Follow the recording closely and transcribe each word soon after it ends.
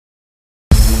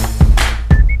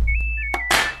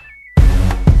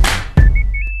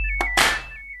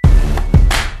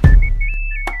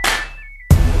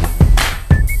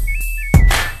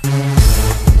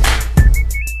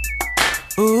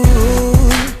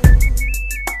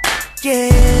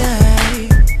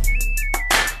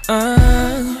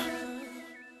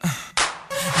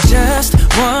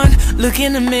look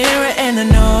in the mirror and I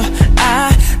know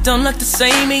I don't look the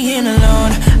same being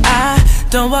alone. I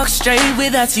don't walk straight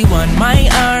without you on my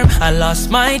arm. I lost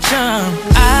my charm.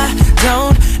 I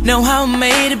don't know how I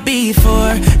made it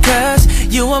before, cause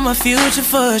you are my future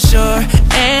for sure.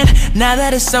 And now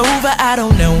that it's over, I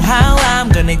don't know how I'm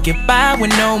gonna get by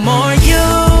with no more you.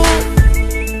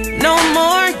 No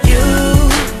more you.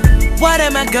 What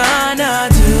am I gonna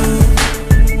do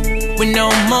with no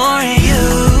more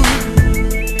you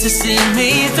to see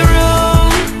me through?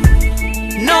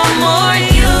 No more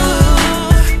you.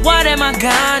 What am I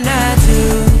gonna do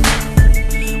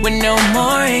with no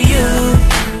more you?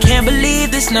 Can't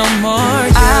believe there's no more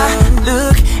you. I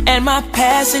look at my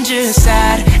passenger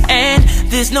side and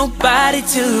there's nobody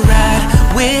to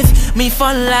ride with me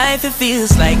for life. It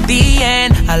feels like the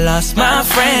end. I lost my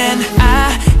friend.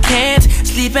 I can't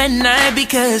sleep at night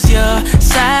because your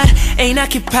side ain't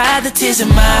occupied. The tears in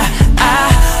my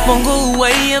eye won't go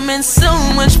away. I'm in so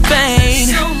much pain,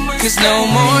 cause no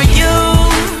more you.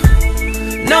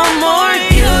 No more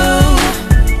you.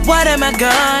 What am I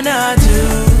gonna do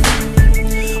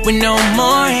with no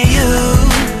more you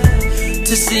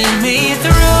to see me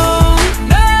through?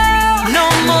 No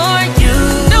more you.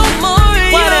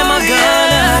 What am I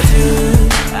gonna do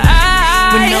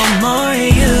with no more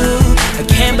you? I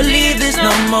can't believe there's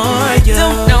no more you.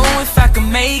 Don't know if I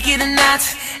can make it or not.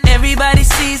 Everybody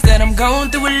sees that I'm going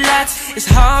through a lot. It's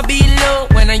hard being low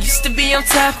when I used to be on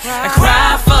top. I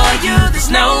cry for you, there's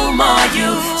no more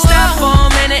you. Stop for a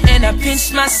minute and I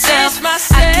pinch myself. I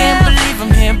can't believe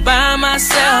I'm here by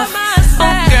myself.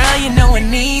 Oh girl, you know I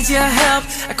need your help.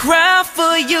 I cry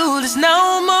for you, there's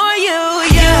no more you.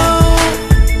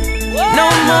 No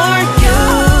more you.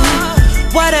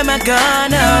 What am I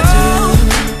gonna do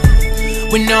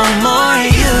with no more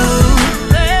you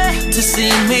to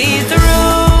see me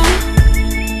through?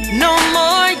 No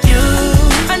more you.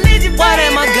 What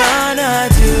am I gonna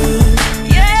do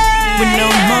with no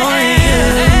more you?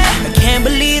 I can't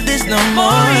believe there's no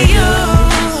more you.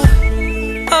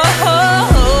 Oh, oh,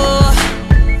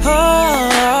 oh,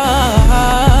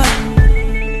 oh.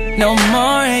 No more.